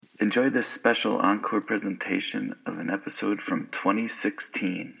Enjoy this special encore presentation of an episode from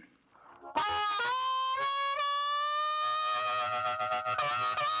 2016.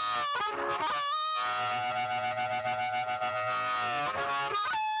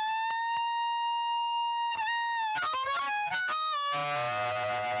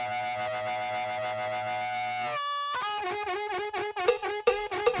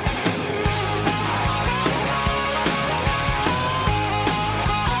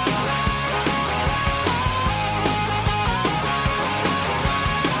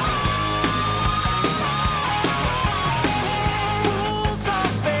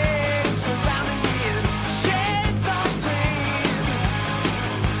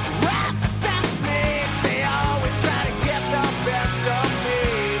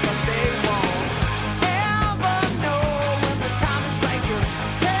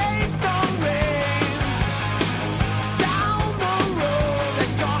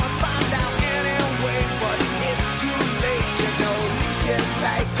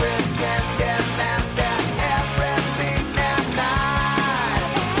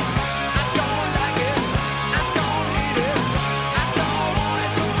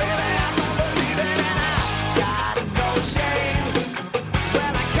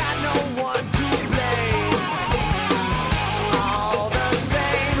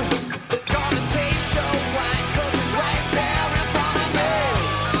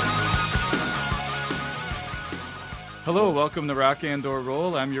 Hello, welcome to Rock and or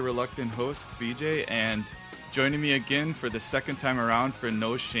Roll. I'm your reluctant host, BJ, and joining me again for the second time around for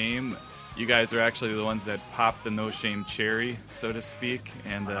No Shame. You guys are actually the ones that popped the No Shame cherry, so to speak,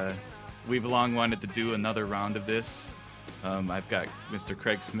 and we've long wanted to do another round of this. I've got Mr.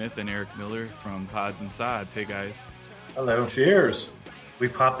 Craig Smith and Eric Miller from Pods and Sods. Hey, guys. Hello. Cheers. We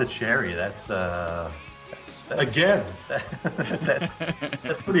popped the cherry. That's again.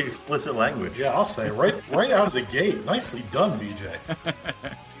 That's pretty explicit language. Yeah, I'll say right out of the gate. Nicely done, BJ.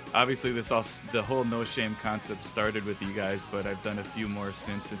 Obviously, the whole No Shame concept started with you guys, but I've done a few more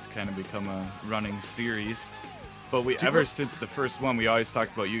since. It's kind of become a running series. But since the first one, we always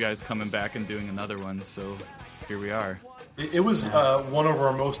talked about you guys coming back and doing another one. So here we are. It was one of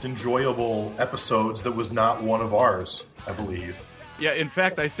our most enjoyable episodes that was not one of ours, I believe. Yeah, in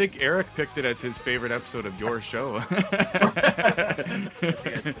fact, I think Eric picked it as his favorite episode of your show.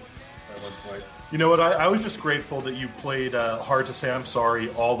 You know what? I was just grateful that you played Hard to Say I'm Sorry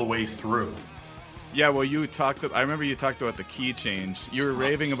all the way through. Yeah, well, I remember you talked about the key change. You were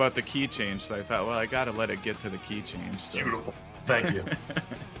raving about the key change, so I thought, well, I got to let it get to the key change. So. Beautiful. Thank you.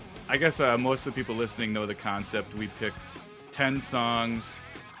 I guess most of the people listening know the concept. We picked 10 songs.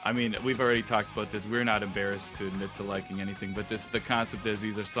 I mean, we've already talked about this. We're not embarrassed to admit to liking anything, but the concept is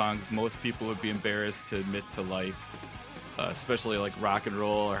these are songs most people would be embarrassed to admit to like, especially like rock and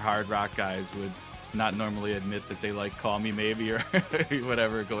roll or hard rock guys would not normally admit that they like Call Me Maybe or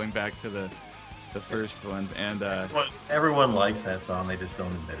whatever, going back to the first one. And everyone likes that song, they just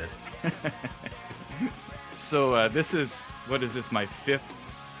don't admit it. So this is, my fifth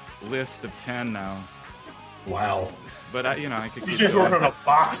list of 10 now. Wow. But I could keep DJ's working on a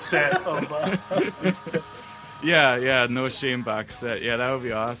box set of these picks. Yeah, No Shame box set. Yeah, that would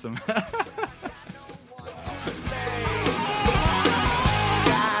be awesome.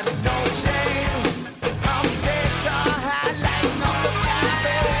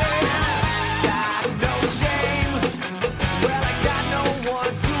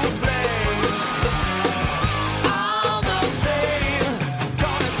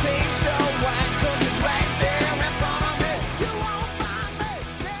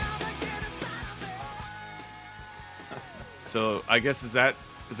 So I guess is that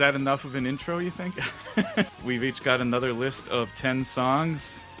enough of an intro, you think? We've each got another list of 10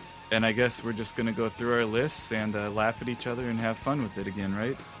 songs, and I guess we're just going to go through our lists and laugh at each other and have fun with it again,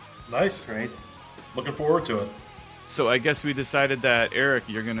 right? Nice. Great. Looking forward to it. So I guess we decided that, Eric,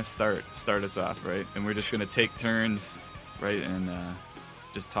 you're going to start us off, right? And we're just going to take turns, right, and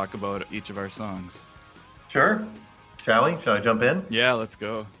just talk about each of our songs. Sure. Shall we? Shall I jump in? Yeah, let's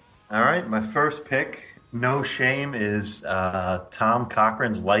go. All right, my first pick, No Shame, is Tom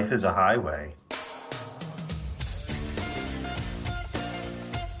Cochran's Life is a Highway.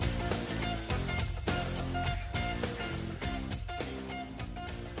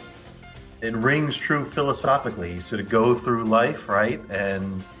 It rings true philosophically. You sort of go through life, right?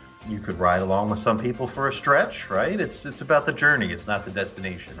 And you could ride along with some people for a stretch, right? It's about the journey. It's not the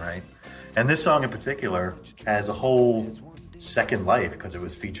destination, right? And this song in particular has a whole second life because it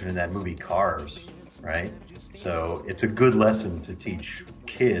was featured in that movie Cars, right? So it's a good lesson to teach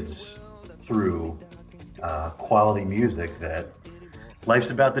kids through quality music that Life's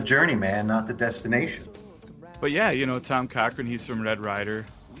about the journey, man, not the destination. But yeah, Tom Cochrane, he's from Red Rider,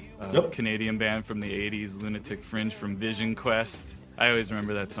 Yep. Canadian band from the 80s, Lunatic Fringe from Vision Quest. I always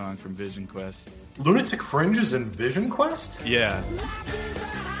remember that song from Vision Quest. Lunatic Fringe is in Vision Quest? Yeah.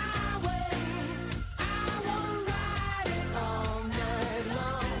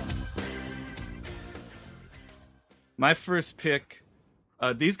 My first pick,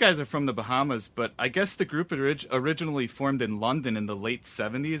 these guys are from the Bahamas, but I guess the group originally formed in London in the late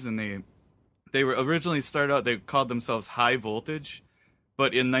 70s, and they were originally started out, they called themselves High Voltage,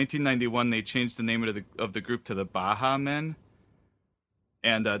 but in 1991 they changed the name of the group to the Baha Men.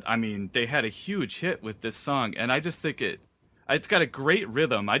 And they had a huge hit with this song, and I just think it's got a great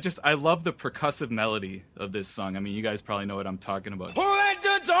rhythm. I love the percussive melody of this song. I mean, you guys probably know what I'm talking about. Who let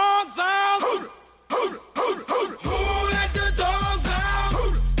the dogs out? Who let the dogs out?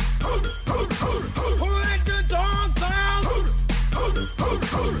 Who let the dogs out?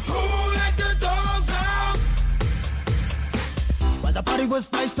 Who let the dogs out? Well, the party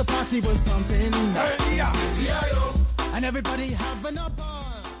was nice, the party was pumping, and everybody having a ball.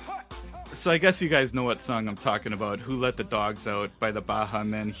 So I guess you guys know what song I'm talking about. Who Let the Dogs Out by the Baha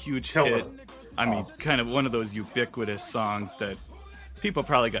Men. Huge hit. I mean, kind of one of those ubiquitous songs that people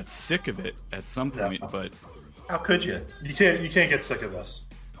probably got sick of it at some point, but How could you? You can't get sick of this.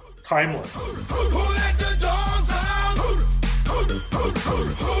 Timeless. Who let the dogs out? Who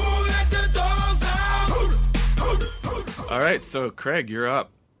let the dogs out? all right, so Craig, you're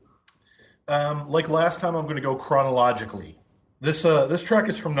up. Like last time, I'm going to go chronologically. This track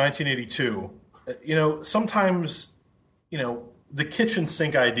is from 1982. Sometimes, the kitchen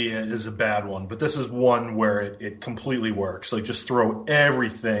sink idea is a bad one, but this is one where it completely works. Like, just throw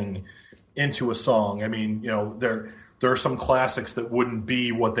everything into a song. I mean, there are some classics that wouldn't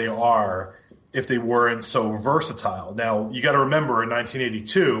be what they are if they weren't so versatile. Now, you got to remember, in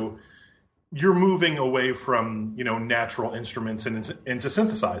 1982, you're moving away from, natural instruments and into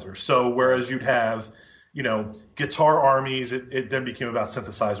synthesizers. So whereas you'd have, guitar armies, it then became about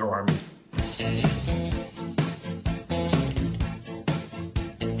synthesizer armies.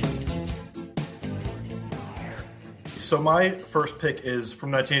 So my first pick is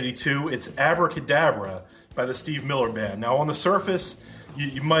from 1982. It's Abracadabra by the Steve Miller Band. Now, on the surface,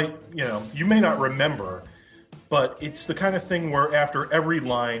 you may not remember, but it's the kind of thing where after every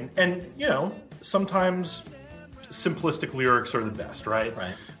line, and, sometimes simplistic lyrics are the best, right?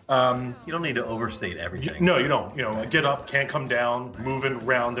 Right. You don't need to overstate everything. No, you don't. Get up, can't come down, moving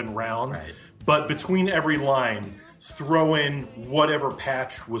round and round. Right. But between every line, throw in whatever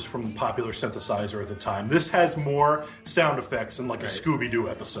patch was from the popular synthesizer at the time. This has more sound effects than like a Scooby-Doo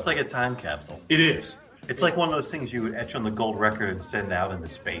episode. It's like a time capsule. It is. It's like one of those things you would etch on the gold record and send out into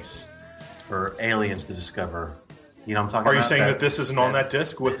space for aliens to discover. You know what I'm talking about? Are you saying that this isn't on that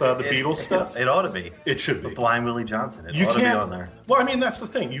disc with the Beatles stuff? It ought to be. It should be. But Blind Willie Johnson. It You ought to be can't. on there. Well, I mean, that's the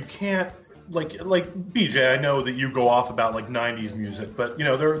thing. You can't. Like BJ, I know that you go off about like 90s music, but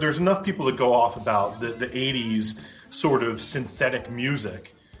there's enough people that go off about the 80s sort of synthetic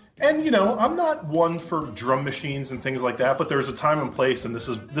music. And I'm not one for drum machines and things like that, but there's a time and place, and this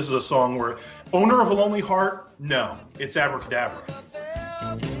is a song where Owner of a Lonely Heart, no, it's Abracadabra.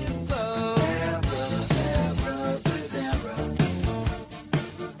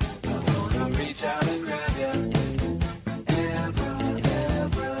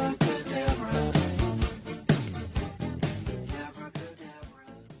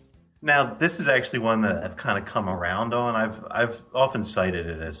 Now, this is actually one that I've kind of come around on. I've often cited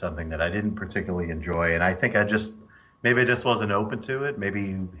it as something that I didn't particularly enjoy, and I think maybe I just wasn't open to it. Maybe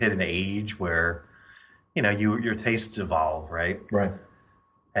you hit an age where, your tastes evolve, right? Right.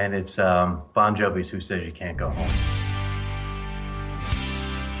 And it's Bon Jovi's "Who Says You Can't Go Home."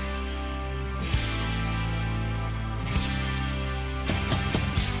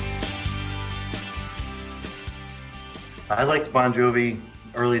 I liked Bon Jovi.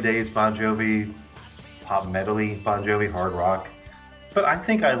 Early days Bon Jovi, pop metal-y Bon Jovi, hard rock. But I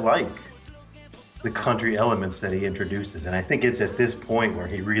think I like the country elements that he introduces. And I think it's at this point where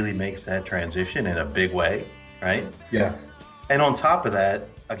he really makes that transition in a big way, right? Yeah. And on top of that,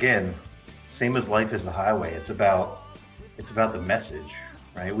 again, same as Life is the Highway, it's about the message,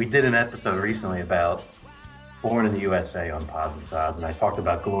 right? We did an episode recently about Born in the USA on Pods and Sods, and I talked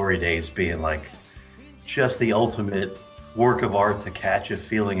about Glory Days being like just the ultimate work of art to catch a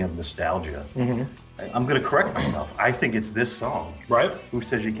feeling of nostalgia. Mm-hmm. I'm going to correct myself. I think it's this song. Right. Who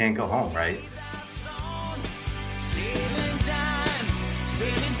Says You Can't Go Home, right? Saving dimes,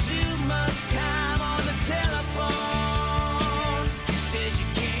 spending too much time on the telephone. Says you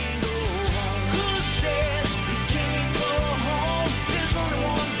can't go home. Who says you can't go home? There's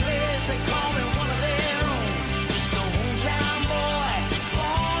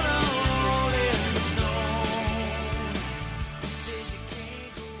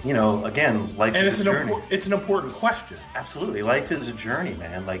you know, again, life And is a journey. it's an important question. Absolutely. Life is a journey,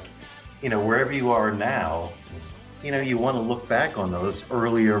 man. Like, you know, wherever you are now, you know, you want to look back on those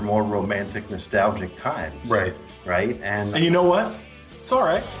earlier, more romantic, nostalgic times. Right. Right? And And you know what? It's all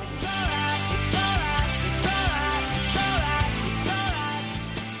right.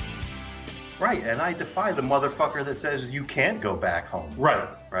 right. And I defy the motherfucker that says you can't go back home. Right.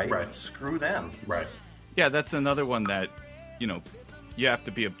 Right? Right. Screw them. Right. Yeah, that's another one that, you know, you have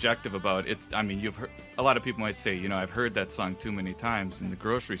to be objective about. It's, I mean, you've heard, a lot of people might say, you know, I've heard that song too many times in the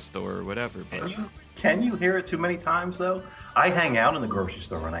grocery store or whatever. But Can you hear it too many times, though? I hang out in the grocery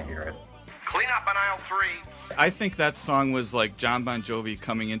store when I hear it. Clean up on aisle 3. I think that song was like John Bon Jovi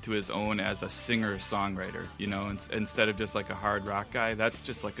coming into his own as a singer-songwriter, you know, instead of just like a hard rock guy. That's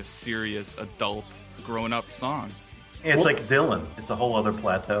just like a serious, adult, grown-up song. It's like Dylan. It's a whole other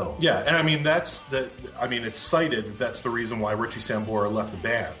plateau. Yeah, and I mean it's cited that that's the reason why Richie Sambora left the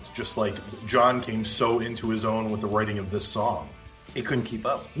band. Just like John came so into his own with the writing of this song. He couldn't keep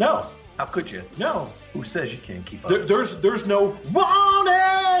up. No, How could you? no, Who says you can't keep up? there's no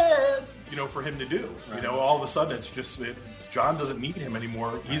wanted, you know, for him to do. Right. You know, all of a sudden it's just John doesn't need him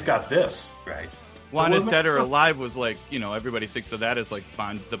anymore. He's got this. Right. Wanted wasn't Dead it- or Alive was like, you know, everybody thinks of that as like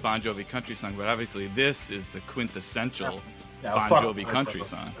the Bon Jovi country song, but obviously this is the quintessential Now, Bon fuck- Jovi country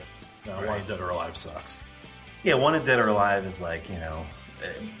song. No, Wanted Dead or Alive sucks. Yeah, Wanted Dead or Alive is like, you know,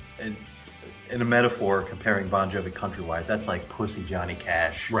 in a metaphor comparing Bon Jovi country-wise, that's like Pussy Johnny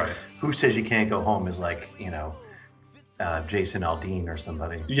Cash. Right. Who Says You Can't Go Home is like, you know, Jason Aldean or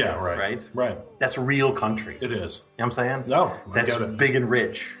somebody. Yeah, right. Right? Right. That's real country. It is. You know what I'm saying? No, I That's get it. big and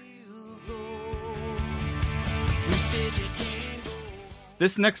rich.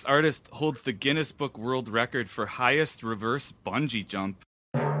 This next artist holds the Guinness Book World Record for highest reverse bungee jump.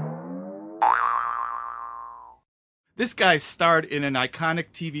 This guy starred in an iconic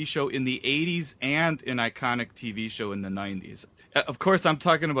TV show in the 80s and an iconic TV show in the 90s. Of course, I'm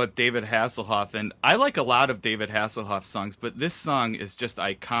talking about David Hasselhoff, and I like a lot of David Hasselhoff songs, but this song is just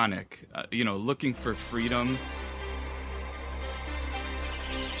iconic. You know, Looking for Freedom.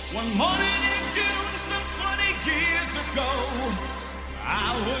 One morning in June, some 20 years ago,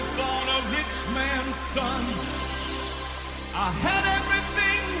 I was born a rich man's son. I had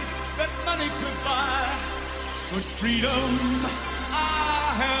everything that money could buy, but freedom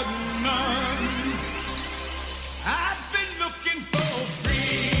I had none. I've been looking for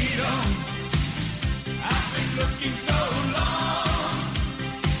freedom. I've been looking so long.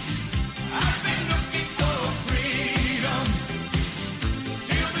 I've been looking for freedom.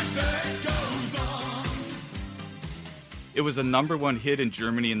 Still the search goes on. It was a #1 hit in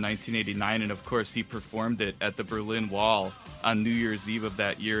Germany in 1989, and of course he performed it at the Berlin Wall on New Year's Eve of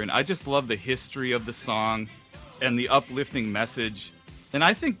that year. And I just love the history of the song and the uplifting message. And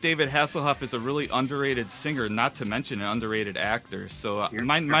I think David Hasselhoff is a really underrated singer, not to mention an underrated actor. So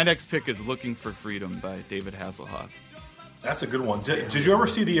my next pick is Looking for Freedom by David Hasselhoff. That's a good one. Did you ever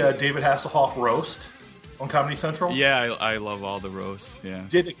see the David Hasselhoff roast on Comedy Central? Yeah, I love all the roasts, yeah.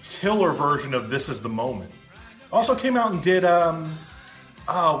 Did a killer version of This Is the Moment. Also came out and did,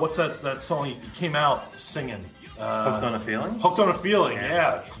 what's that song he came out singing? Hooked on a Feeling? Hooked on a Feeling,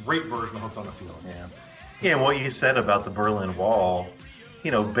 yeah. Great version of Hooked on a Feeling. Yeah. Yeah, and what you said about the Berlin Wall,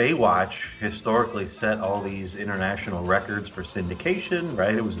 you know, Baywatch historically set all these international records for syndication,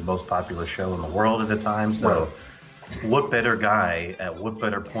 right? It was the most popular show in the world at the time. So what better guy at what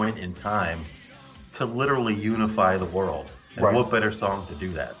better point in time to literally unify the world? And Right. what better song to do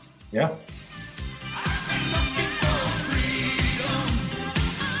that? Yeah.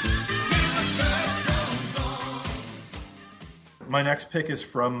 My next pick is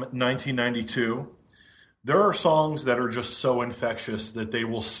from 1992. There are songs that are just so infectious that they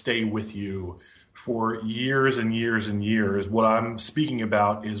will stay with you for years and years and years. What I'm speaking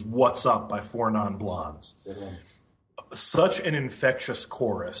about is What's Up by Four Non Blondes. Such an infectious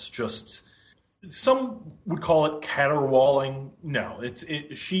chorus. Just some would call it caterwauling. No,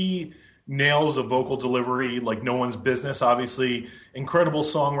 she nails a vocal delivery like no one's business. Obviously, incredible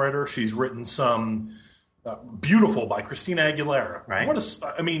songwriter. She's written some Beautiful by Christina Aguilera. Right.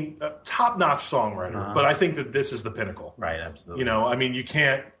 Top-notch songwriter. But I think that this is the pinnacle. Right, absolutely. You know, I mean, you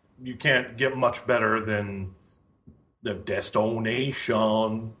can't get much better than the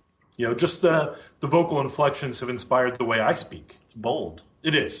Destination. You know, just the vocal inflections have inspired the way I speak. It's bold.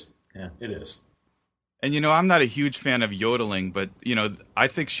 It is. Yeah. It is. And, you know, I'm not a huge fan of yodeling, but, you know, I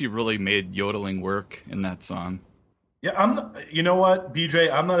think she really made yodeling work in that song. Yeah, you know what,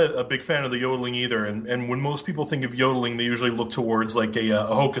 BJ? I'm not a big fan of the yodeling either. And when most people think of yodeling, they usually look towards like a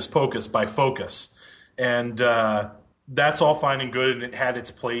Hocus Pocus by Focus. And that's all fine and good, and it had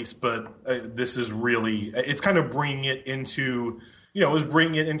its place, but this is really, it's kind of bringing it into, it was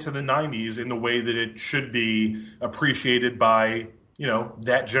bringing it into the 90s in the way that it should be appreciated by,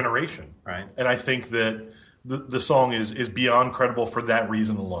 that generation. Right. And I think that the song is beyond credible for that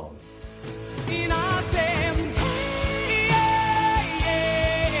reason alone.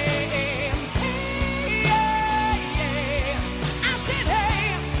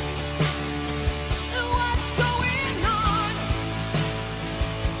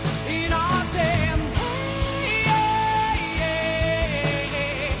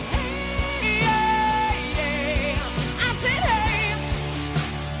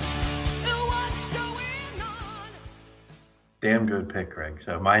 Damn good pick, Greg.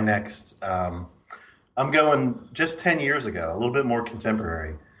 So my next, I'm going just 10 years ago, a little bit more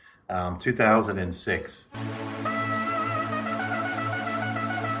contemporary, 2006.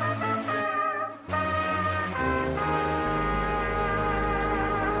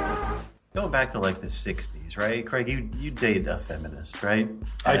 Going back to like the 60s, right? Craig, you date a feminist, right?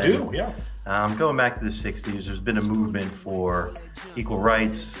 I do, yeah. Going back to the 60s, there's been a movement for equal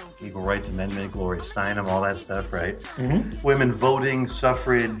rights amendment, Gloria Steinem, all that stuff, right? Mm-hmm. Women voting,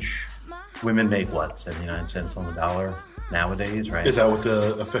 suffrage. Women make what, 79 cents on the dollar nowadays, right? Is that what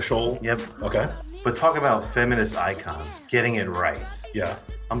the official? Yep. Okay. But talk about feminist icons getting it right. Yeah.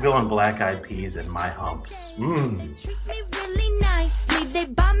 I'm going Black Eyed Peas and My Humps. Treat me really nicely. They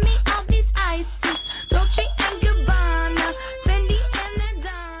buy me all these ices. Dolce and Gabbana, Fendi and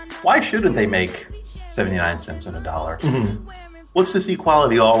Adana. Why shouldn't they make 79 cents on a dollar? Mm-hmm. What's this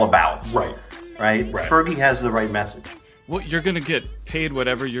equality all about? Right. Fergie has the right message. Well, you're going to get paid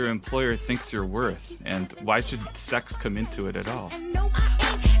whatever your employer thinks you're worth. And why should sex come into it at all? And no, I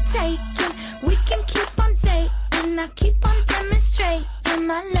ain't taking. We can keep on dating. I keep on demonstrating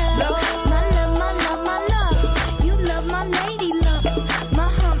my love. My love, my love, my love. You love my lady love. My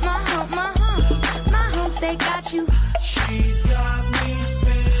hump, my hump, my hump. My humps, they got you. She's got me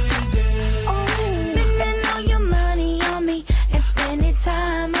spending. Oh, spending all your money on me and spending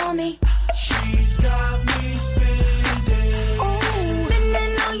time on me. She's got me spending. Oh,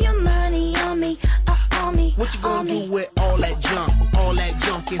 spending all your money on me, on me. What you gonna do with all that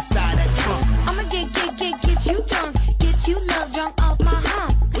junk inside that trunk? I'ma get you drunk, get you love drunk off my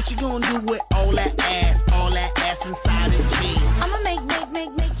hump. What you gonna do with all that ass inside them jeans? I'ma make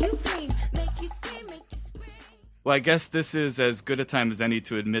you scream, make you scream, make you scream. Well, I guess this is as good a time as any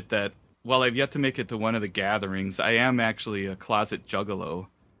to admit that while I've yet to make it to one of the gatherings, I am actually a closet juggalo.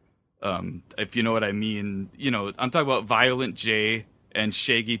 If you know what I mean. I'm talking about Violent J and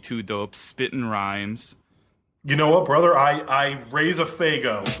Shaggy 2 Dope spitting rhymes. You know what, brother? I raise a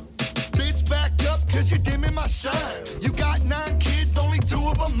Fago. Bitch, back up, cause you're dimming my shine. You got 9 kids, only 2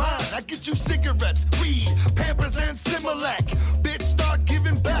 of them mine. I get you cigarettes, weed, Pampers, and Similac. Bitch, start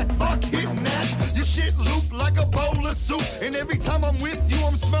giving back, fuck hitting that. Your shit loop like a bowl of soup. And every time I'm with you,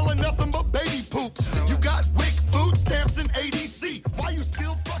 I'm smelling nothing but baby poop. You got WIC food stamps and ADC. Why you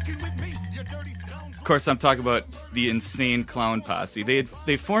still fucking with me, you dirty scoundrel? Of course, I'm talking about the Insane Clown Posse. They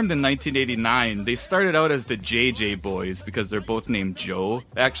formed in 1989. They started out as the JJ Boys because they're both named Joe.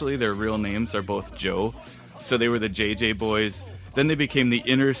 Actually, their real names are both Joe. So they were the JJ Boys. Then they became the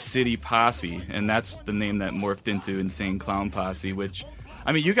Inner City Posse, and that's the name that morphed into Insane Clown Posse, which,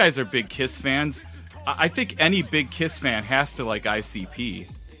 I mean, you guys are big Kiss fans. I think any big Kiss fan has to like ICP.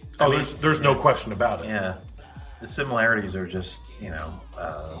 There's no question about it. Yeah. The similarities are just,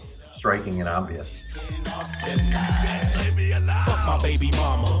 striking and obvious. Fuck my baby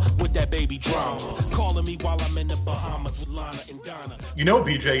mama with that baby drama. Calling me while I'm in the Bahamas with Lana and Donna.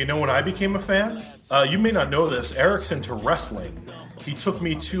 BJ, when I became a fan? You may not know this. Eric's into wrestling. He took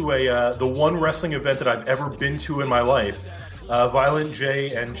me to the one wrestling event that I've ever been to in my life. Violent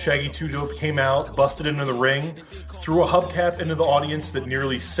J and Shaggy 2 Dope came out, busted into the ring, threw a hubcap into the audience that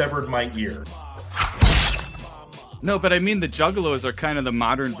nearly severed my ear. No, but I mean the Juggalos are kind of the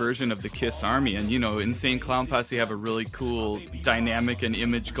modern version of the Kiss Army, and Insane Clown Posse have a really cool dynamic and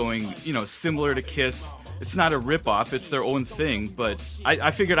image going, similar to Kiss. It's not a ripoff, it's their own thing, but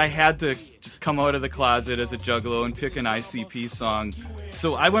I figured I had to just come out of the closet as a Juggalo and pick an ICP song.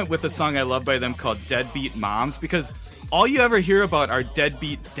 So I went with a song I love by them called Deadbeat Moms, because all you ever hear about are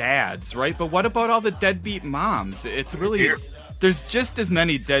deadbeat dads, right? But what about all the deadbeat moms? It's really... There's just as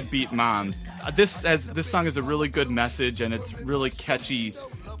many deadbeat moms. This song has a really good message, and it's really catchy.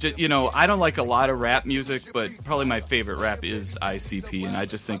 I don't like a lot of rap music, but probably my favorite rap is ICP, and I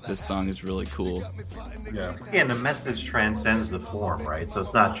just think this song is really cool. Yeah, and the message transcends the form, right? So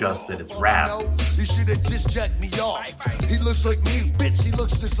it's not just that it's rap. You should have just jacked me off. He looks like me, bitch, he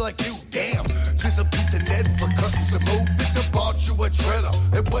looks just like you. damn. Just a piece of net for cutting some old bitch. I bought you a trailer,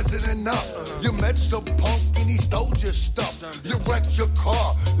 it wasn't enough. You met some punk and he stole your stuff. You wrecked your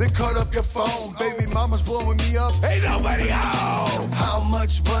car, they cut up your phone. Baby mama's blowing me up, ain't nobody home. How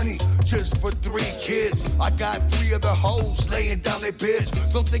much money just for 3 kids? I got 3 other hoes laying down their bitch.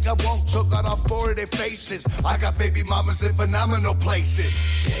 Don't think I won't choke out all 4 of their faces. I got baby mamas in phenomenal places.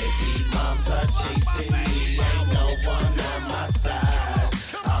 Baby moms are chasing me, ain't no one on my side.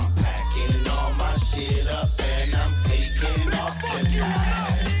 I'm packing all my shit up and I'm taking off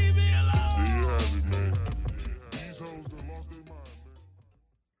tonight.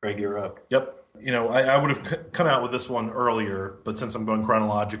 Craig, you're up. Yep. You know, I would have come out with this one earlier, but since I'm going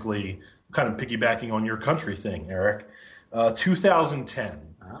chronologically, kind of piggybacking on your country thing, Eric.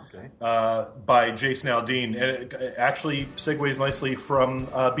 2010 by Jason Aldean. And it actually segues nicely from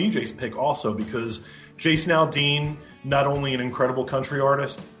BJ's pick also, because Jason Aldean, not only an incredible country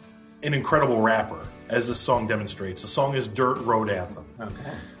artist, an incredible rapper, as this song demonstrates. The song is Dirt Road Anthem.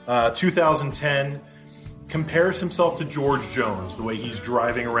 2010, compares himself to George Jones, the way he's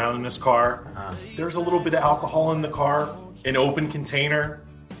driving around in his car. There's a little bit of alcohol in the car, an open container.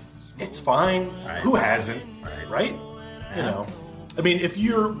 It's fine. Right. Who hasn't? Right? Yeah. You know. I mean, if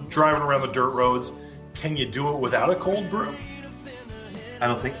you're driving around the dirt roads, can you do it without a cold brew? I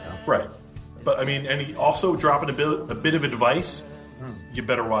don't think so. Right. But, I mean, and he also dropping a bit of advice, you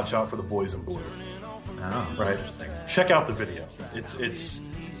better watch out for the boys in blue. Oh, right. Interesting. Check out the video. It's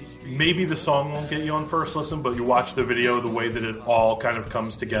maybe the song won't get you on first listen, but you watch the video, the way that it all kind of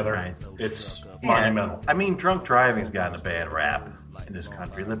comes together. Right. It's monumental. I mean, drunk driving's gotten a bad rap in this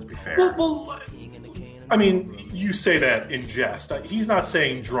country. Let's be fair. Well, I mean, you say that in jest. He's not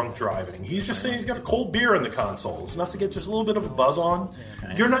saying drunk driving. He's just saying he's got a cold beer in the console. It's enough to get just a little bit of a buzz on.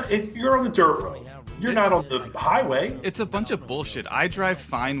 Okay. You're on the dirt road. You're not on the highway. It's a bunch of bullshit. I drive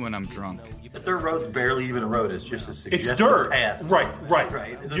fine when I'm drunk. The dirt road's barely even a road. It's just a suggested It's dirt. path. Right.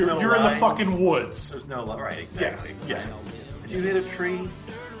 You're in the fucking woods. There's no right, exactly. Yeah. If you hit a tree,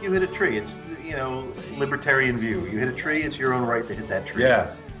 you hit a tree. It's, libertarian view. You hit a tree, it's your own right to hit that tree.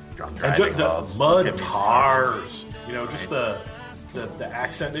 Yeah. And the mud tars, just the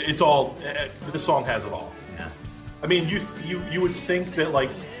accent. It's all. The song has it all. Yeah. I mean, you would think that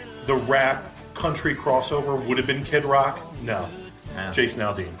like the rap country crossover would have been Kid Rock. No. Yeah. Jason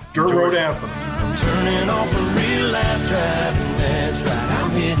Aldean. Dirt Road Anthem. I'm turning off a real life driving. That's right.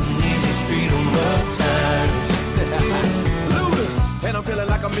 I'm hitting easy street on rough times. Luda, and I'm feeling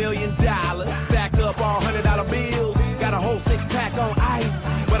like $1 million stacked up all $100 bills. Got a whole 6-pack on ice,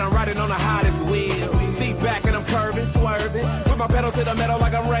 but I'm riding on the hottest wheel. Seat back and I'm curving, swerving. Put my pedal to the metal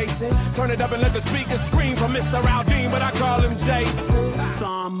like I'm racing. Turn it up and let the speakers scream from Mr. Aldean, but I call him Jason.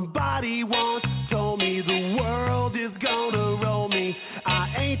 Somebody once told me the world is gonna roll me.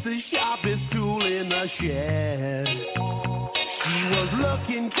 I ain't the sharpest tool in the shed. She was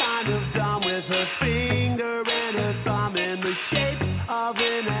looking kind of dumb with her finger and her thumb in the shape of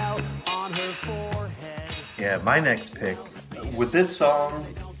an L on her forehead. Yeah, my next pick, with this song,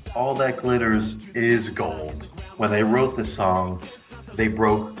 All That Glitters is Gold. When they wrote this song, they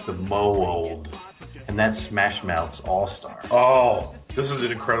broke the mold, and that's Smash Mouth's All-Star. Oh, this is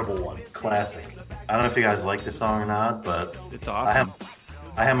an incredible one. Classic. I don't know if you guys like this song or not, but it's awesome.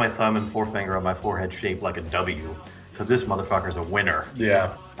 I have my thumb and forefinger on my forehead shaped like a W, because this motherfucker's a winner.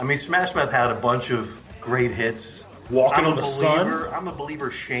 Yeah. I mean, Smash Mouth had a bunch of great hits. Walking on the Sun. I'm a believer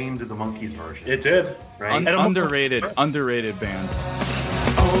shamed the Monkees version. It did. Right? Underrated band.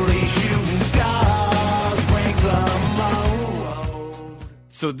 Only shooting stars break the mold.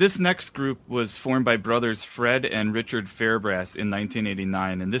 So this next group was formed by brothers Fred and Richard Fairbrass in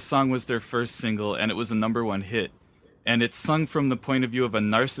 1989, and this song was their first single, and it was a #1 hit. And it's sung from the point of view of a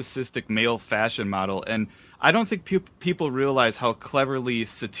narcissistic male fashion model, and I don't think people realize how cleverly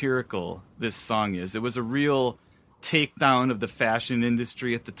satirical this song is. It was a real takedown of the fashion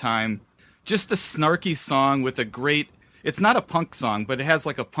industry at the time. Just a snarky song with a great... It's not a punk song, but it has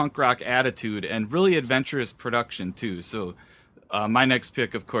like a punk rock attitude and really adventurous production, too. So my next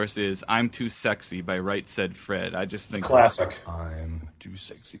pick, of course, is I'm Too Sexy by Right Said Fred. I just think... Classic. I'm too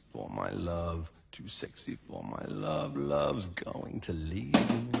sexy for my love, too sexy for my love, love's going to leave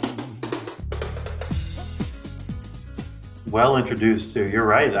me. Well introduced, too. You're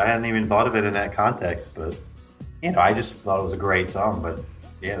right. I hadn't even thought of it in that context, but... I just thought it was a great song, but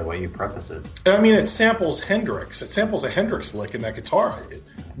yeah, the way you preface it. And I mean, it samples Hendrix. It samples a Hendrix lick in that guitar.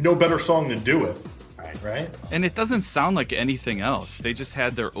 No better song than Do It. Right? And it doesn't sound like anything else. They just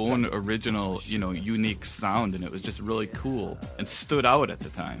had their own original, unique sound, and it was just really cool and stood out at the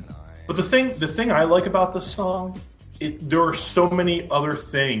time. But the thing I like about this song there are so many other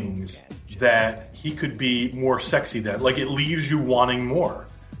things that he could be more sexy than. Like, it leaves you wanting more.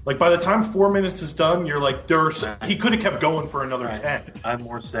 Like, by the time 4 minutes is done, you're like, he could have kept going for another 10. I'm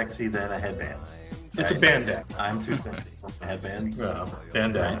more sexy than a headband. It's a bandana. I'm too sexy for a headband.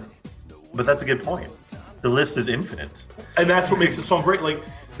 Bandana. Right. But that's a good point. The list is infinite. And that's what makes a song great. Like,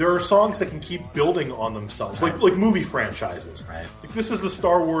 there are songs that can keep building on themselves, like movie franchises. Right. Like, this is the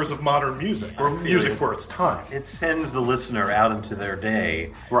Star Wars of modern music, or music for its time. It sends the listener out into their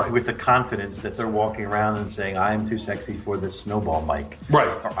day with the confidence that they're walking around and saying, I'm too sexy for this snowball mic. Right.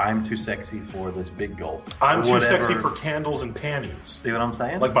 Or I'm too sexy for this big gulp. I'm too sexy for candles and panties. See what I'm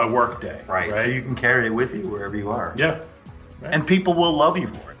saying? Like my work day. Right. So you can carry it with you wherever you are. Yeah. Right. And people will love you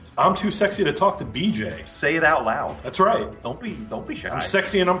for it. I'm too sexy to talk to BJ. Say it out loud. That's right. Don't be shy. I'm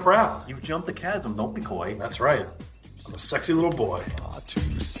sexy and I'm proud. You've jumped the chasm. Don't be coy. That's right. I'm a sexy little boy. Too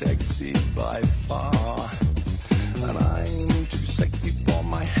sexy by far. And I'm too sexy for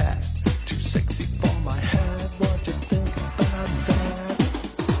my hat. Too sexy for my hat. What you think about that?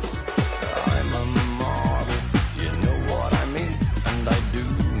 I'm a model. You know what I mean? And I do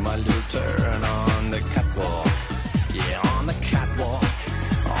my little turn on the catwalk. Yeah, on the catwalk.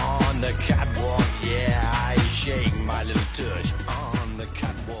 On the catwalk, yeah, I shake my little touch on the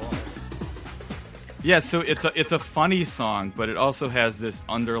catwalk. Yeah, so it's a funny song, but it also has this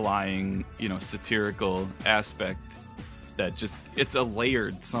underlying, satirical aspect that it's a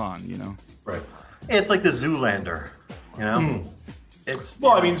layered song, Right. It's like the Zoolander,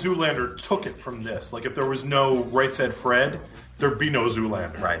 Well, I mean, Zoolander took it from this. Like, if there was no Right Said Fred, there'd be no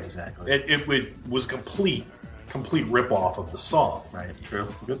Zoolander. Right, exactly. It was complete rip-off of the song. Right, true.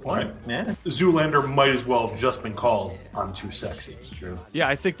 Good point. Right. Yeah. Zoolander might as well have just been called I'm Too Sexy. It's true. Yeah,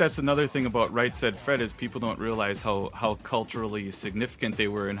 I think that's another thing about Right Said Fred is people don't realize how culturally significant they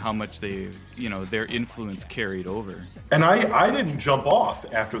were and how much their influence carried over. And I didn't jump off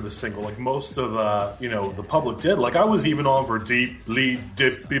after the single like most of the public did. Like, I was even on for Deeply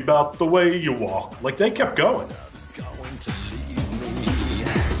Dippy About the Way You Walk. Like, they kept going. Going to leave me.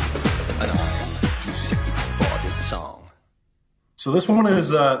 And I'm too sexy for this song. So this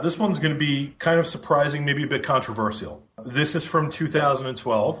one's going to be kind of surprising, maybe a bit controversial. This is from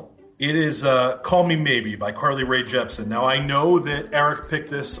 2012. It is Call Me Maybe by Carly Rae Jepsen. Now, I know that Eric picked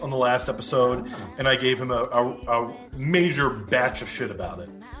this on the last episode, and I gave him a major batch of shit about it.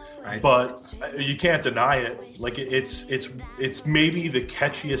 Right. But you can't deny it. Like, it's maybe the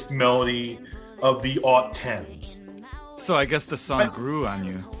catchiest melody of the aught-10s. So I guess the song grew on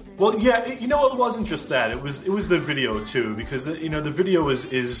you. Well, yeah, it wasn't just that. It was the video too, because the video is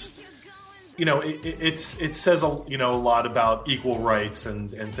it says a lot about equal rights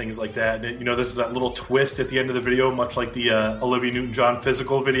and things like that. And there's that little twist at the end of the video, much like the Olivia Newton-John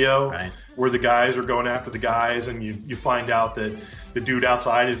Physical video, right, where the guys are going after the guys, and you find out that the dude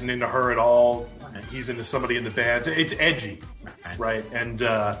outside isn't into her at all. Right. He's into somebody in the band. It's edgy, right? And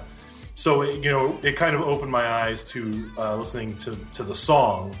so it kind of opened my eyes to listening to the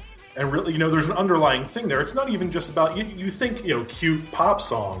song. And really, there's an underlying thing there. It's not even just about, you think, cute pop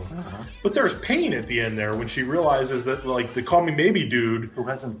song, but there's pain at the end there when she realizes that, like, the Call Me Maybe dude who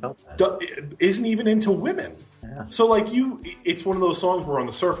hasn't felt that isn't even into women. Yeah. So, like, it's one of those songs where on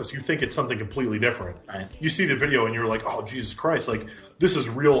the surface you think it's something completely different. Right. You see the video and you're like, oh, Jesus Christ, like, this is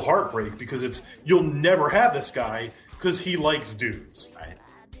real heartbreak because you'll never have this guy because he likes dudes. Right.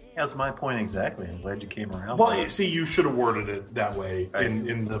 That's my point exactly. I'm glad you came around. Well, see, you should have worded it that way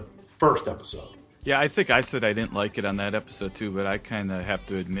in the first episode. Yeah, I think I said I didn't like it on that episode too, but I kind of have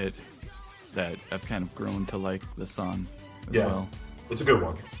to admit that I've kind of grown to like the song as well. It's a good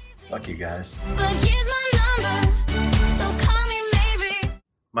one. Fuck you guys. But here's my number, so call me maybe.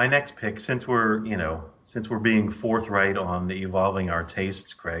 My next pick, since we're being forthright on evolving our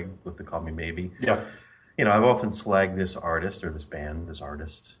tastes, Craig, with the Call Me Maybe. Yeah. I've often slagged this artist or this band, this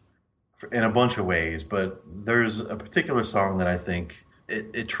artist, in a bunch of ways, but there's a particular song that I think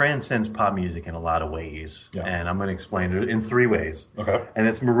it transcends pop music in a lot of ways, and I'm going to explain it in 3 ways. Okay. And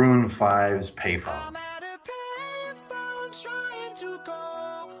it's Maroon 5's Payphone. I'm at a payphone trying to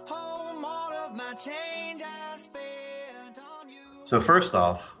call home all of my change I spent on you. So first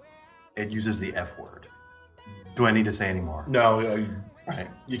off, it uses the F word. Do I need to say any more? No, Right.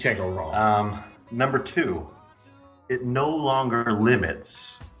 You can't go wrong. Number 2, it no longer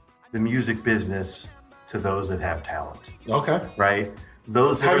limits the music business to those that have talent. Okay. Right?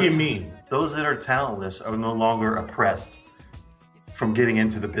 How do you mean? Those that are talentless are no longer oppressed from getting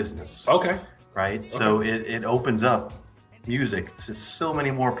into the business. Okay. Right? Okay. So it opens up music to so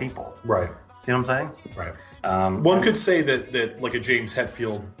many more people. Right. See what I'm saying? Right. One could say that like a James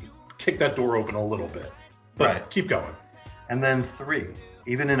Hetfield kicked that door open a little bit. But Right. keep going. And then 3,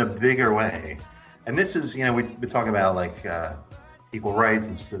 even in a bigger way. And this is, we talk about like equal rights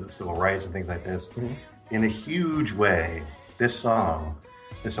and civil rights and things like this. Mm-hmm. In a huge way, this song,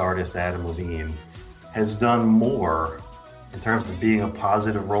 this artist, Adam Levine, has done more in terms of being a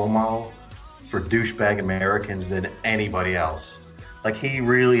positive role model for douchebag Americans than anybody else. Like, he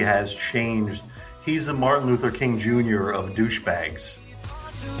really has changed. He's the Martin Luther King Jr. of douchebags.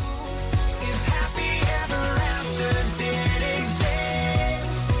 If happy ever after did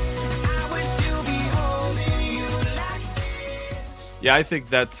exist, I would still be holding you like this. Yeah, I think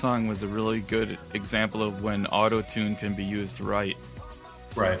that song was a really good example of when auto-tune can be used right.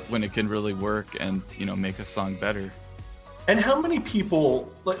 Right. When it can really work and, make a song better. And how many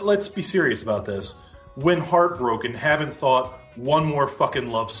people, let's be serious about this, when heartbroken, haven't thought, one more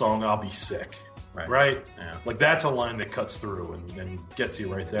fucking love song, I'll be sick. Right? Yeah. Like, that's a line that cuts through and gets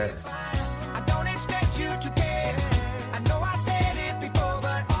you right there. I don't expect you to care. I know I said it before,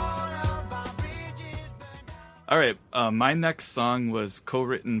 but all of our bridges. All right, my next song was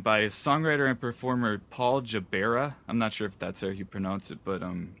co-written by songwriter and performer Paul Jabara. I'm not sure if that's how you pronounce it, but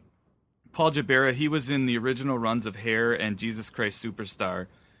Paul Jabara, he was in the original runs of Hair and Jesus Christ Superstar.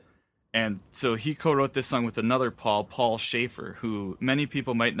 And so he co-wrote this song with another Paul Schaefer, who many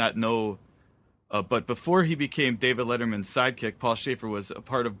people might not know. But before he became David Letterman's sidekick, Paul Schaefer was a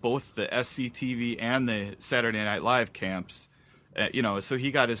part of both the SCTV and the Saturday Night Live camps. So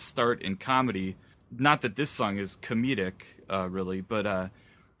he got his start in comedy. Not that this song is comedic, really, but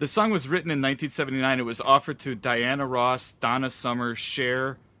the song was written in 1979. It was offered to Diana Ross, Donna Summer,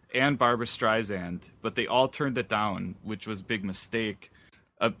 Cher, and Barbra Streisand, but they all turned it down, which was a big mistake.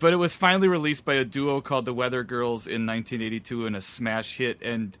 But it was finally released by a duo called the Weather Girls in 1982 and a smash hit,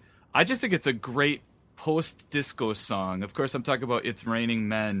 and I just think it's a great post-disco song. Of course, I'm talking about It's Raining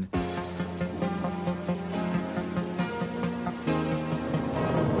Men.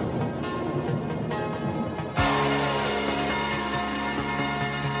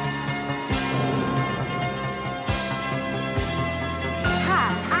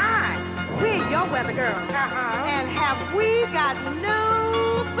 Hi, we're your weather girl. And have we got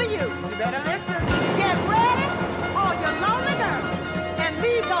news for you? You better listen. Get ready, all you lonely girls, and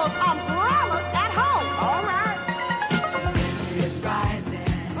leave those umbrellas at home. All right. It's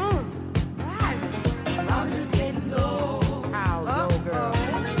rising. Rising. I'm just getting low. How low, girl?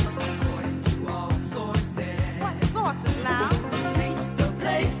 According to all sources. What sources now? The street's the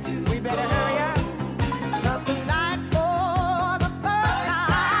place to We better go. hurry up. 'Cause tonight, for the first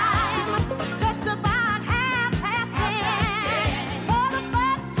time, just about 10:30, for the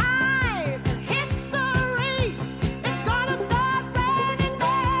first time in history, it's gonna start raining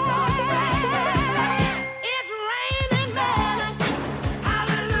men. It's raining men.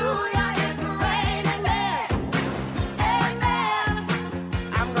 Hallelujah, it's raining men. Amen.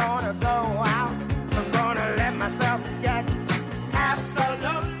 I'm gonna go out. I'm gonna let myself get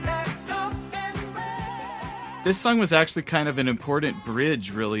absolutely soaking wet. This song was actually kind of an important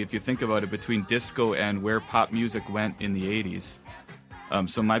bridge, really, if you think about it, between disco and where pop music went in the 80s.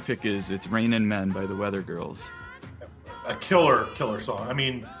 So my pick is It's Raining Men by the Weather Girls. A killer song. I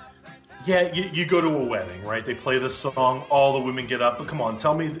mean, yeah, you go to a wedding, right? They play this song, all the women get up. But come on,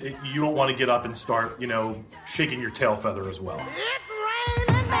 tell me you don't want to get up and start, shaking your tail feather as well. It's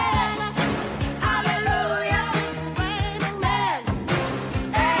raining men. Hallelujah. It's raining men.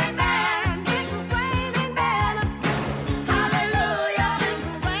 Amen. It's raining men. Hallelujah.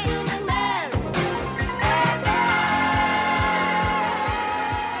 It's raining men.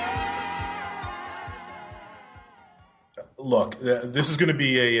 Look, this is going to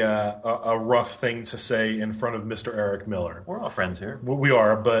be a rough thing to say in front of Mr. Eric Miller. We're all friends here. Well, we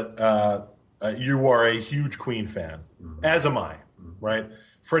are, but you are a huge Queen fan, as am I, right?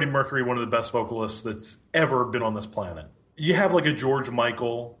 Freddie Mercury, one of the best vocalists that's ever been on this planet. You have like a George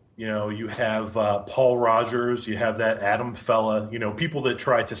Michael, you have Paul Rogers, you have that Adam fella, people that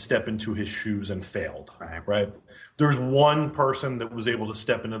tried to step into his shoes and failed, right? There's one person that was able to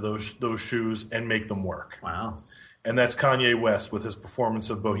step into those shoes and make them work. Wow. And that's Kanye West with his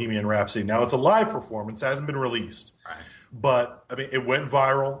performance of Bohemian Rhapsody. Now, it's a live performance. It hasn't been released. Right. But, I mean, it went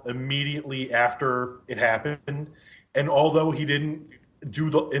viral immediately after it happened. And although he didn't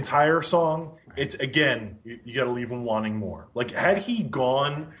do the entire song, it's, again, you got to leave him wanting more. Like, had he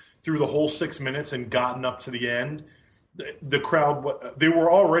gone through the whole 6 minutes and gotten up to the end, the crowd, they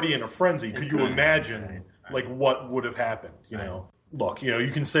were already in a frenzy. Could you imagine, like, what would have happened, you know? Look,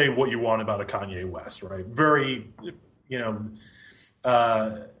 you can say what you want about a Kanye West, right? Very,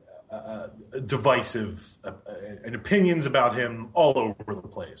 divisive and opinions about him all over the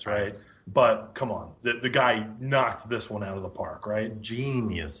place, right? But come on, the guy knocked this one out of the park, right?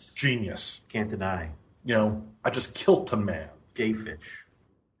 Genius. Can't deny. I just killed a man. Gay fish.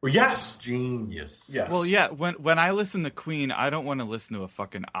 Well, yes. Genius. Yes. Well, yeah. When I listen to Queen, I don't want to listen to a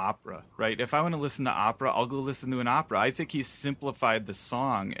fucking opera, right? If I want to listen to opera, I'll go listen to an opera. I think he simplified the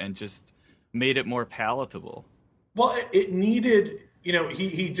song and just made it more palatable. Well, it needed,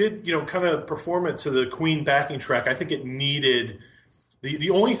 he did, kind of perform it to the Queen backing track. I think it needed, the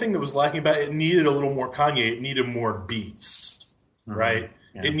only thing that was lacking about it needed a little more Kanye. It needed more beats, right?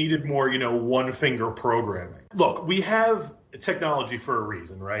 Yeah. It needed more, one finger programming. Look, we have technology for a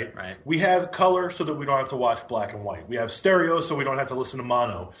reason, right? We have color so that we don't have to watch black and white. We have stereo so we don't have to listen to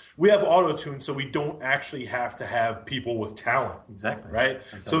mono. We have auto-tune so we don't actually have to have people with talent. Exactly. Right?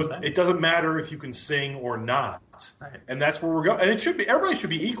 So it doesn't matter if you can sing or not. Right. And that's where we're going. And it should be, everybody should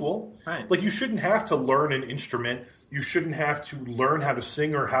be equal. Right. Like, you shouldn't have to learn an instrument. You shouldn't have to learn how to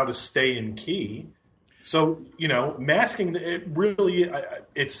sing or how to stay in key. So, masking, it really,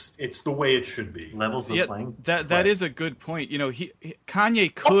 it's the way it should be. Levels of playing. That is a good point.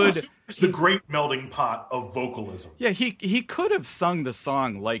 Kanye could... It's the great melting pot of vocalism. Yeah, he could have sung the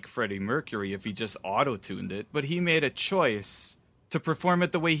song like Freddie Mercury if he just auto-tuned it, but he made a choice to perform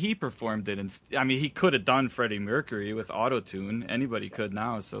it the way he performed it. And I mean, he could have done Freddie Mercury with auto-tune. Anybody could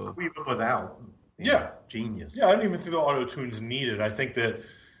now, so... Even without. Genius. Yeah, I don't even think the auto-tune's needed. I think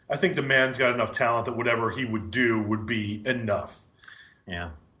the man's got enough talent that whatever he would do would be enough. Yeah.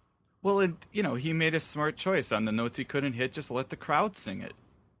 Well, he made a smart choice on the notes he couldn't hit. Just let the crowd sing it.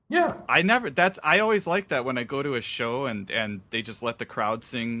 Yeah. I always like that when I go to a show and they just let the crowd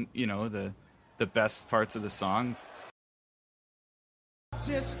sing, the best parts of the song.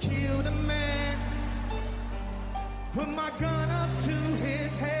 Just killed a man. Put my gun up to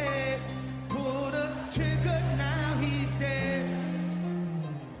his head. Pulled a trigger, now he's dead.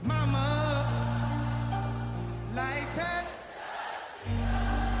 Mama, like that.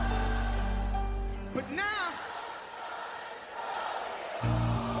 But now,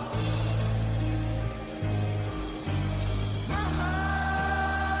 Mama,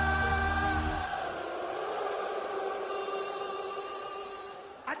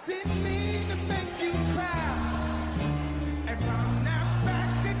 I didn't mean to make you cry. And I'm now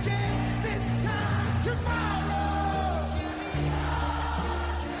back again, this time tomorrow.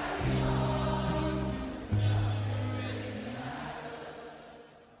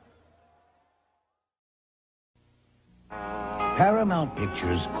 Paramount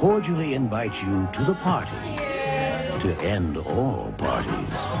Pictures cordially invites you to the party to end all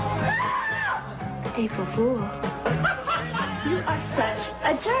parties. April Fool. You are such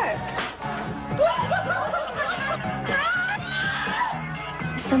a jerk.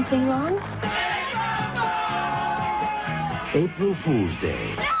 Is something wrong? April Fool's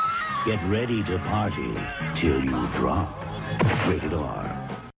Day. Get ready to party till you drop. Rated R.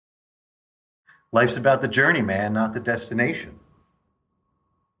 Life's about the journey, man, not the destination.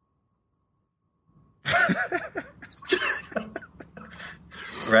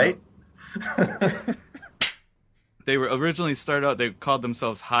 Right? They were originally started out, they called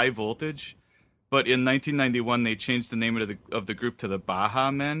themselves High Voltage, but in 1991 they changed the name of the group to the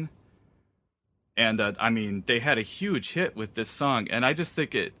Baha Men. And they had a huge hit with this song, and I just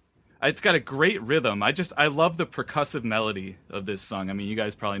think it's got a great rhythm. I love the percussive melody of this song. I mean, you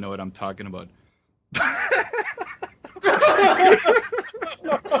guys probably know what I'm talking about.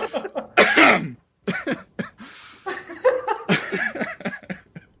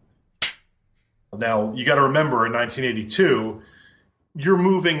 Now, you got to remember, in 1982, you're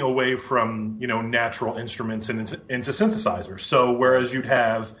moving away from, natural instruments and into synthesizers. So whereas you'd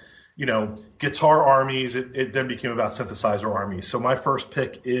have, guitar armies, it then became about synthesizer armies. So my first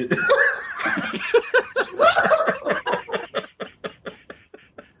pick is...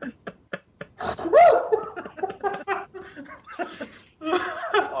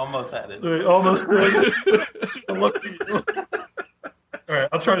 Almost had it. Almost did. Look at you. All right,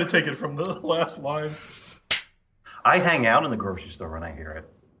 I'll try to take it from the last line. I hang out in the grocery store when I hear it.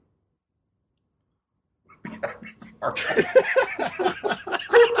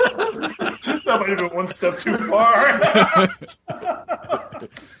 That might have been one step too far.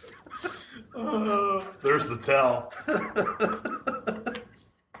 There's the towel.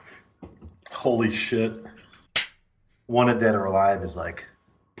 Holy shit. Wanted Dead or Alive is like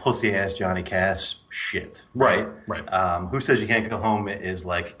pussy-ass Johnny Cash shit. Right. Who Says You Can't Go Home is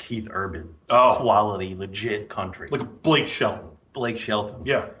like Keith Urban. Oh. Quality, legit country. Like Blake Shelton.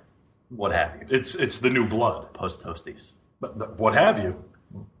 Yeah. What have you. It's the new blood. Post Toasties. What have you.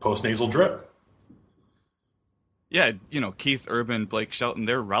 Post-nasal drip. Yeah, Keith Urban, Blake Shelton,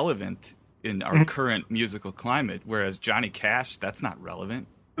 they're relevant in our current musical climate, whereas Johnny Cash, that's not relevant.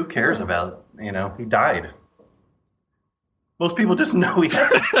 Who cares about, he died. Most people just know he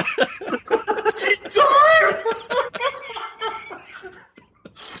has He died!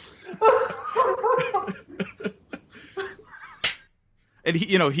 And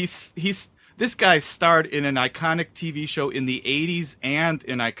he's this guy starred in an iconic TV show in the 80s and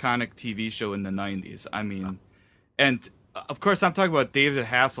an iconic TV show in the 90s. I mean, and of course I'm talking about David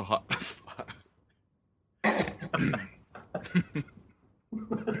Hasselhoff.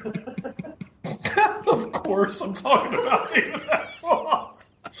 Of course I'm talking about David Hasselhoff.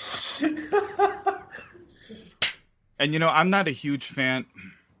 And I'm not a huge fan.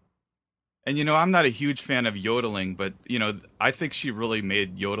 And I'm not a huge fan of yodeling, but I think she really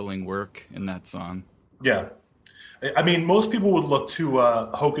made yodeling work in that song. Yeah. I mean, most people would look to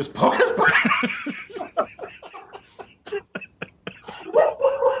Hocus Pocus.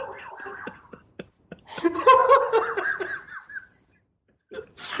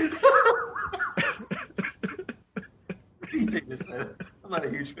 I'm not a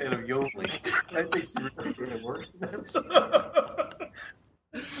huge fan of yodeling. I think she really made it work.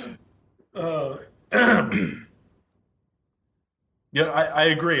 Yeah, I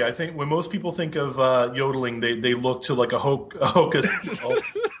agree. I think when most people think of yodeling, they look to like a hocus.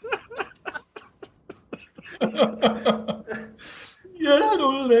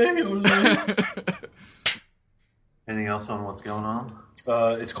 Anything else on what's going on?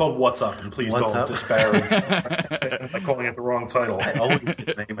 It's called What's Up, and please don't disparage by calling it the wrong title. I always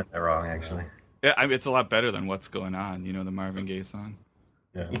name it wrong, actually. Yeah, I mean, it's a lot better than What's Going On, the Marvin Gaye song.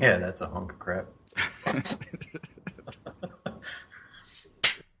 Yeah, that's a hunk of crap.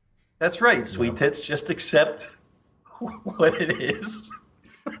 That's right, sweet tits. Just accept what it is.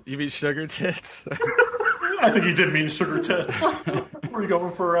 You mean sugar tits? I think he did mean sugar tits. Were you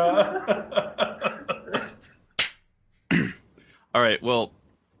going for... All right, well,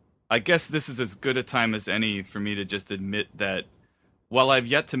 I guess this is as good a time as any for me to just admit that while I've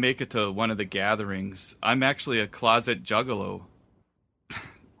yet to make it to one of the gatherings, I'm actually a closet juggalo.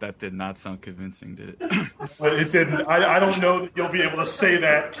 That did not sound convincing, did it? It didn't. I don't know that you'll be able to say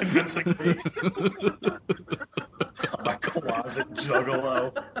that convincingly. I'm a closet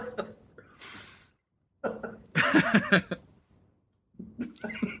juggalo.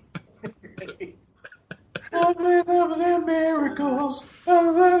 I believe in miracles.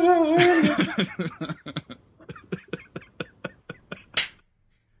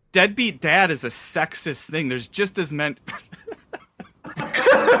 Deadbeat dad is a sexist thing. There's just as many...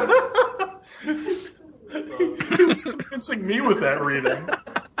 He was convincing me with that reading.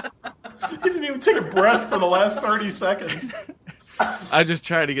 He didn't even take a breath for the last 30 seconds. I just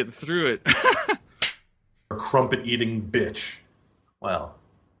tried to get through it. A crumpet-eating bitch. Well.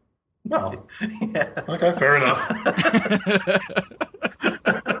 No. Yeah. Okay, fair enough.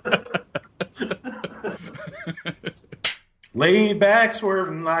 Laid back,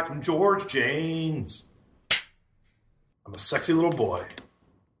 swerving like I'm George James. I'm a sexy little boy.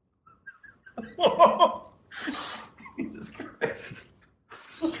 Jesus Christ.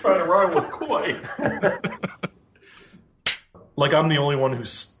 Just trying to rhyme with coy. Like I'm the only one who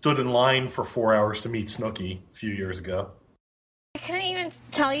stood in line for 4 hours to meet Snooki a few years ago. I couldn't even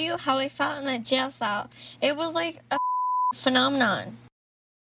tell you how I felt in that jail cell. It was like a phenomenon.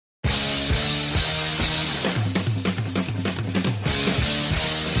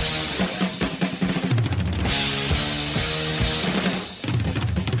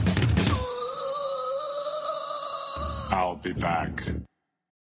 I'll be back.